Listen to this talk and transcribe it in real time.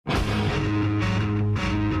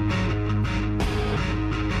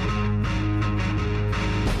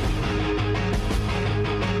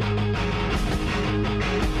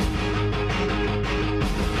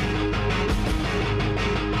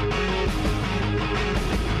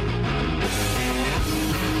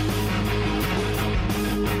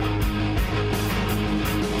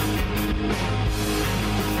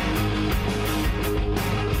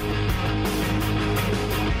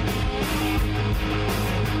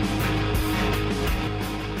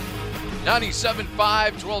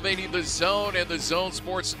97.5, 1280 The Zone and the Zone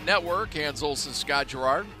Sports Network. Hans Olsen, Scott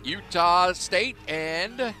Gerard. Utah State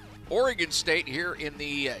and Oregon State here in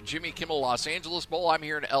the Jimmy Kimmel Los Angeles Bowl. I'm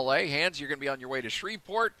here in L.A. Hans, you're going to be on your way to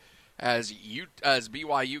Shreveport as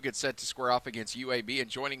BYU gets set to square off against UAB. And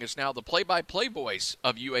joining us now, the play-by-play voice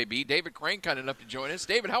of UAB, David Crane, kind enough to join us.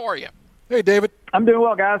 David, how are you? Hey, David. I'm doing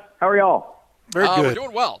well, guys. How are y'all? Very good. We're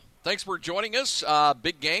doing well. Thanks for joining us.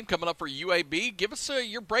 Big game coming up for UAB. Give us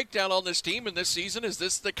your breakdown on this team and this season. Is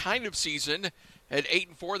this the kind of season at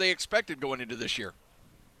 8-4 they expected going into this year?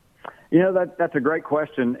 You know, that's a great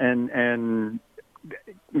question, and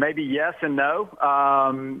maybe yes and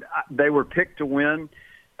no. They were picked to win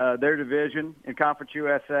their division in Conference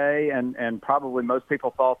USA, and probably most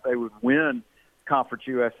people thought they would win Conference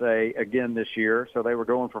USA again this year. So they were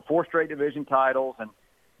going for 4 straight division titles and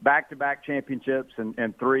back-to-back championships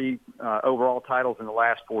and 3 overall titles in the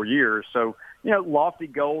last 4 years. So, you know, lofty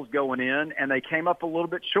goals going in, and they came up a little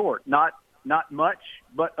bit short. Not much,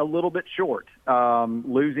 but a little bit short,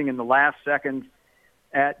 losing in the last seconds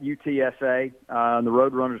at UTSA. The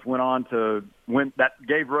Roadrunners went on to win. That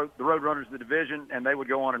gave the Roadrunners the division, and they would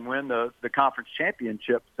go on and win the conference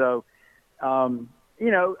championship. So,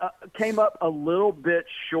 came up a little bit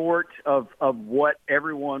short of what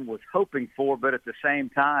everyone was hoping for, but at the same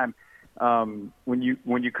time, when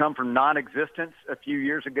you come from non-existence a few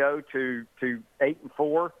years ago to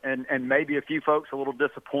 8-4, and maybe a few folks a little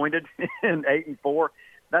disappointed in 8-4,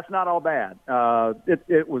 that's not all bad.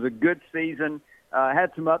 It was a good season.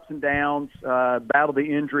 Had some ups and downs. Battled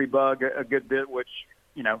the injury bug a good bit, which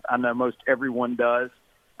I know most everyone does.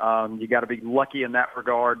 You got to be lucky in that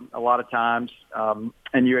regard a lot of times. And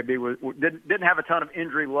UAB didn't have a ton of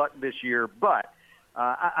injury luck this year, but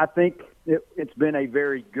I think it's been a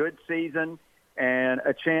very good season and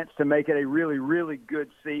a chance to make it a really, really good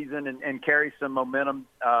season and carry some momentum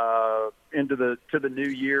into the new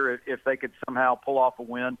year if they could somehow pull off a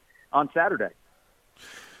win on Saturday.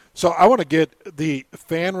 So I want to get the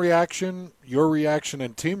fan reaction, your reaction,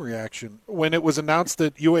 and team reaction when it was announced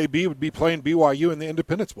that UAB would be playing BYU in the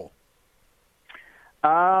Independence Bowl.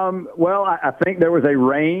 Well, I think there was a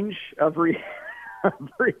range of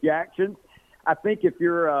reactions. I think if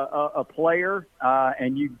you're a player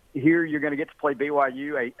and you hear you're going to get to play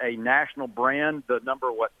BYU, a national brand, the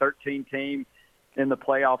number 13 team in the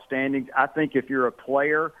playoff standings, I think if you're a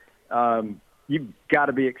player, you've got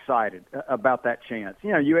to be excited about that chance.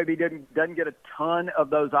 UAB doesn't get a ton of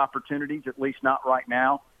those opportunities, at least not right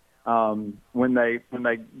now. When they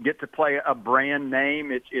get to play a brand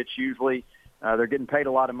name, it's usually they're getting paid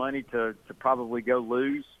a lot of money to probably go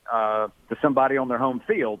lose to somebody on their home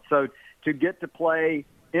field. So to get to play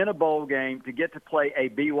in a bowl game, to get to play a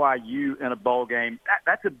BYU in a bowl game,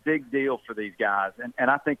 that's a big deal for these guys, and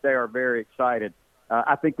I think they are very excited.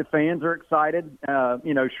 I think the fans are excited.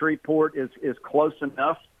 Shreveport is close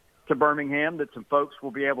enough to Birmingham that some folks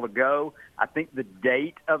will be able to go. I think the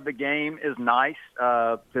date of the game is nice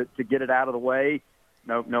to get it out of the way.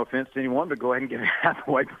 No offense to anyone, but go ahead and get it out of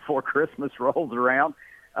the way before Christmas rolls around.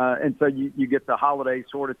 And so you get the holiday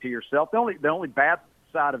sort of to yourself. The only bad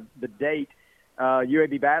side of the date,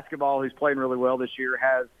 UAB basketball, who's playing really well this year,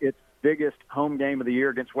 has its biggest home game of the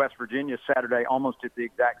year against West Virginia Saturday almost at the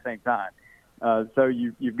exact same time. So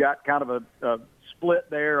you've got kind of a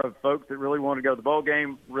split there of folks that really want to go to the bowl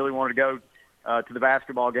game, really want to go to the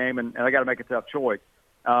basketball game, and they got to make a tough choice.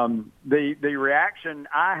 The reaction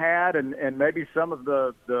I had, and maybe some of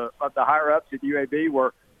the higher ups at UAB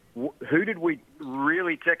were, who did we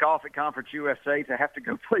really tick off at Conference USA to have to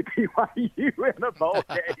go play BYU in a bowl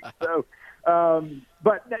game? So,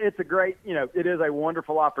 but it's a great, it is a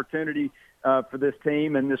wonderful opportunity for this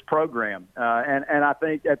team and this program. And I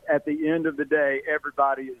think at the end of the day,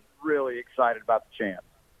 everybody is really excited about the chance.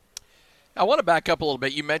 I want to back up a little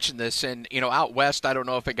bit. You mentioned this, and, out west, I don't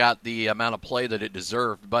know if it got the amount of play that it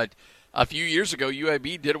deserved, but a few years ago,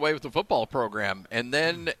 UAB did away with the football program, and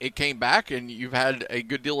then it came back, and you've had a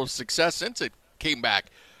good deal of success since it came back.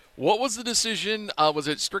 What was the decision? Was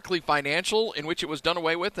it strictly financial in which it was done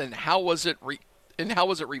away with, and how was it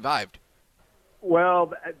revived?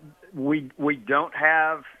 Well, we don't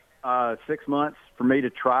have 6 months for me to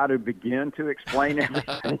try to begin to explain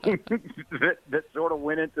everything that sort of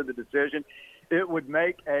went into the decision. It would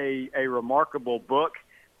make a remarkable book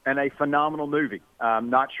and a phenomenal movie. I'm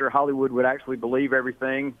not sure Hollywood would actually believe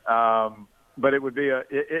everything, but it would be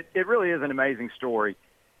it really is an amazing story.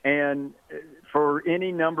 And for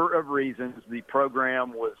any number of reasons, the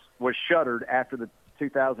program was shuttered after the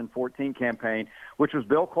 2014 campaign, which was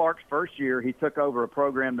Bill Clark's first year. He took over a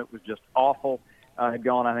program that was just awful. had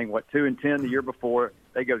gone, I think, 2-10 the year before.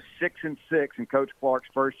 They go 6-6 in Coach Clark's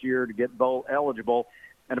first year to get bowl eligible.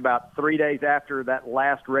 And about 3 days after that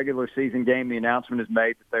last regular season game, the announcement is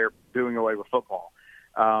made that they're doing away with football.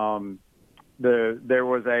 There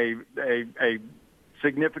was a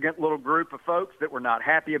significant little group of folks that were not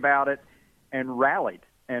happy about it and rallied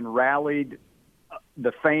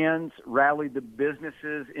the fans, rallied the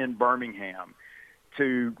businesses in Birmingham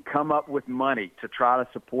to come up with money to try to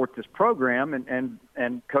support this program.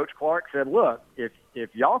 And Coach Clark said, look,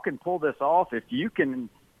 if y'all can pull this off, if you can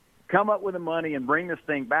come up with the money and bring this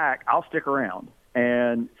thing back, I'll stick around.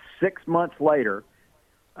 And 6 months later,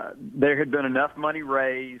 there had been enough money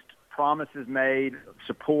raised, promises made,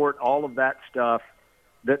 support, all of that stuff,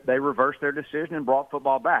 that they reversed their decision and brought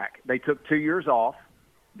football back. They took 2 years off,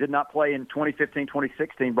 did not play in 2015,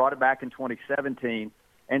 2016, brought it back in 2017.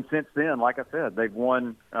 And since then, like I said, they've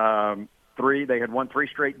won three. They had won 3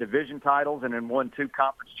 straight division titles and then won 2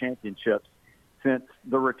 conference championships since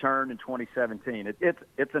the return in 2017.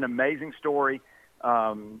 It's an amazing story.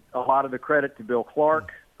 A lot of the credit to Bill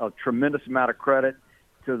Clark, a tremendous amount of credit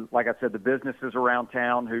to, like I said, the businesses around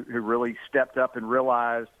town who really stepped up and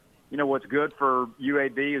realized, what's good for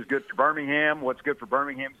UAB is good for Birmingham. What's good for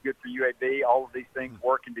Birmingham is good for UAB. All of these things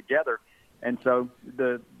working together. And so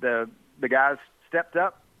the guys stepped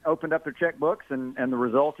up, opened up their checkbooks, and the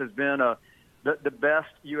result has been the best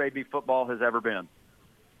UAB football has ever been.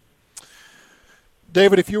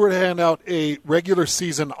 David, if you were to hand out a regular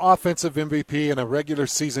season offensive MVP and a regular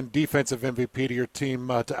season defensive MVP to your team,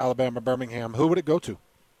 to Alabama Birmingham, who would it go to?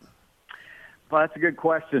 Well, that's a good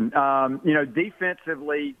question.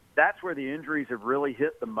 Defensively, that's where the injuries have really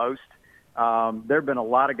hit the most. There have been a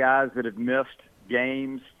lot of guys that have missed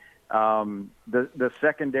games. The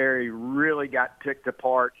secondary really got picked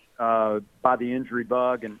apart by the injury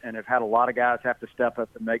bug and have had a lot of guys have to step up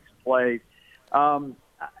and make some plays.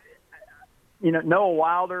 Noah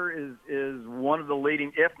Wilder is one of the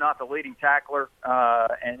leading, if not the leading tackler,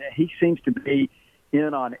 and he seems to be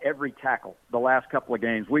in on every tackle the last couple of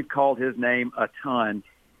games. We've called his name a ton,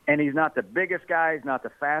 and he's not the biggest guy, he's not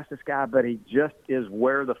the fastest guy, but he just is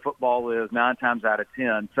where the football is 9 times out of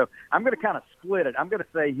 10. So I'm going to kind of split it. I'm going to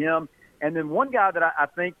say him, and then one guy that I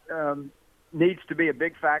think needs to be a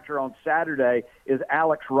big factor on Saturday is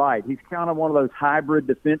Alex Wright. He's kind of one of those hybrid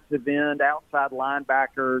defensive end, outside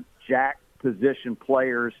linebacker, jack position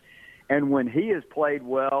players, and when he has played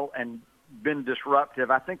well and been disruptive,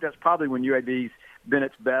 I think that's probably when UAB's been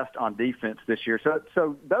its best on defense this year.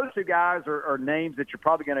 So those 2 guys are names that you're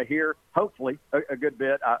probably going to hear, hopefully, a good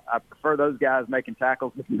bit. I prefer those guys making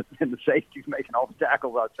tackles than the safeties making all the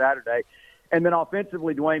tackles on Saturday. And then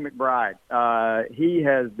offensively, Dwayne McBride. He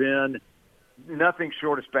has been nothing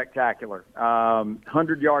short of spectacular.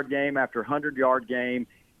 100-yard game after 100-yard game.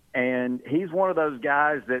 And he's one of those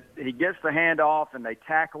guys that he gets the handoff and they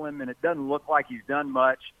tackle him and it doesn't look like he's done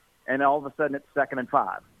much. And all of a sudden it's 2nd and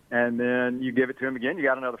 5. And then you give it to him again, you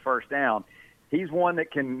got another first down. He's one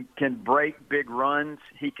that can break big runs.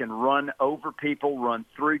 He can run over people, run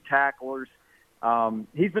through tacklers.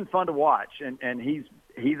 He's been fun to watch. And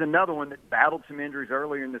he's another one that battled some injuries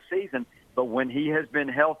earlier in the season. But when he has been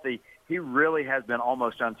healthy, he really has been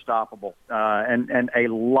almost unstoppable and a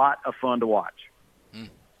lot of fun to watch.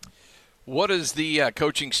 What is the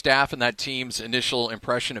coaching staff and that team's initial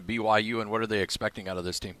impression of BYU, and what are they expecting out of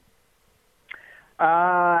this team?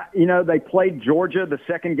 They played Georgia the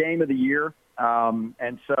second game of the year,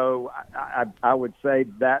 and so I would say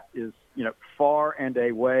that is, far and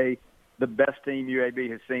away the best team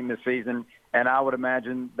UAB has seen this season, and I would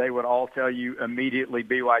imagine they would all tell you immediately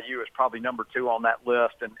BYU is probably number 2 on that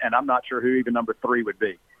list, and I'm not sure who even number 3 would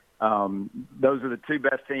be. Those are the 2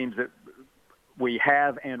 best teams that we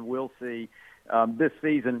have and will see this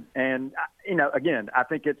season. And, again, I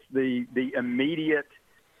think it's the immediate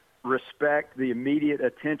respect, the immediate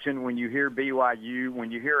attention when you hear BYU,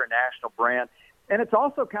 when you hear a national brand. And it's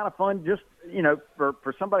also kind of fun just,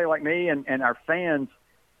 for somebody like me and our fans,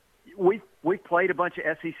 we've played a bunch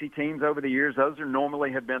of SEC teams over the years. Those are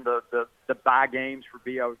normally have been the buy games for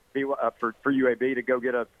UAB to go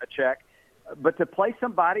get a check. But to play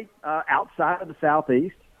somebody outside of the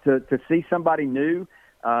Southeast, to see somebody new,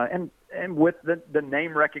 and with the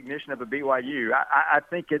name recognition of a BYU, I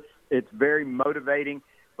think it's very motivating,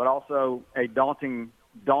 but also a daunting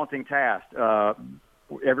task.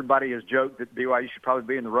 Everybody has joked that BYU should probably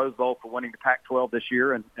be in the Rose Bowl for winning the Pac-12 this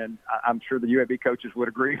year, and I'm sure the UAB coaches would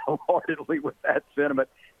agree wholeheartedly with that sentiment.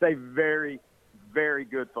 It's a very, very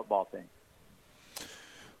good football team.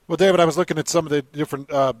 Well, David, I was looking at some of the different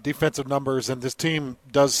defensive numbers, and this team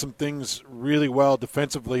does some things really well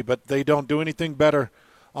defensively, but they don't do anything better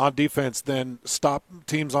on defense than stop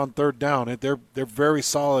teams on third down. And they're very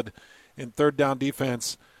solid in third down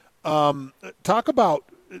defense. Talk about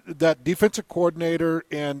that defensive coordinator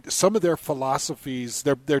and some of their philosophies,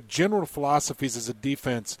 their general philosophies as a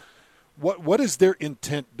defense. What is their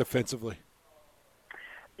intent defensively?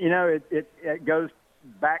 It goes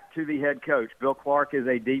back to the head coach. Bill Clark is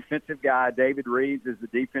a defensive guy. David Reeves is the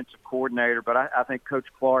defensive coordinator. But I think Coach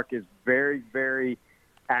Clark is very, very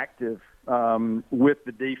active with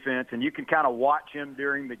the defense. And you can kind of watch him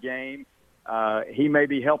during the game. He may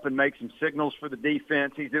be helping make some signals for the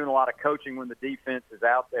defense. He's doing a lot of coaching when the defense is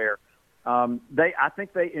out there. I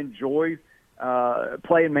think they enjoy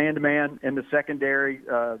playing man-to-man in the secondary.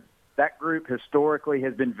 That group historically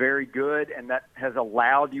has been very good, and that has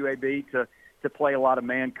allowed UAB to play a lot of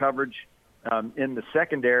man coverage in the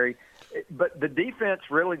secondary. But the defense,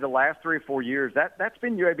 really, the last 3 or 4 years, that's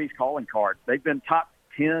been UAB's calling card. They've been top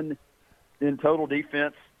 10 in total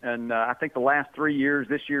defense, and I think the last 3 years,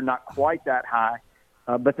 this year not quite that high.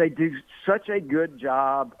 But they do such a good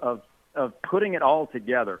job of putting it all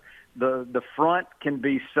together. The front can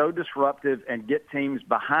be so disruptive and get teams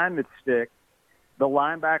behind the stick. The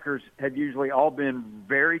linebackers have usually all been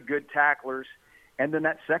very good tacklers. And then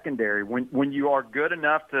that secondary, when you are good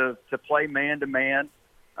enough to play man-to-man,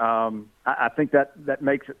 I think that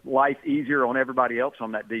makes life easier on everybody else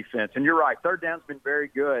on that defense. And you're right, third down's been very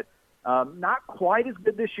good. Not quite as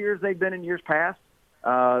good this year as they've been in years past,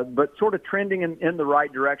 but sort of trending in the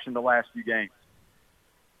right direction the last few games.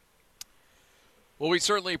 Well, we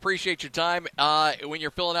certainly appreciate your time. When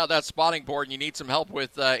you're filling out that spotting board and you need some help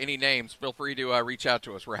with any names, feel free to reach out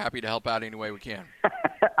to us. We're happy to help out any way we can.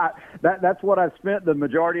 That's what I've spent the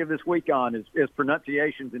majority of this week on is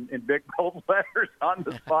pronunciations in big bold letters on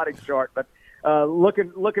the spotting chart. But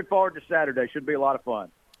looking forward to Saturday. Should be a lot of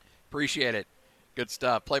fun. Appreciate it. Good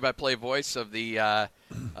stuff. Play-by-play voice of the of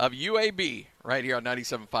UAB right here on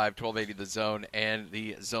 97.5, 1280 The Zone and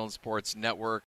the Zone Sports Network.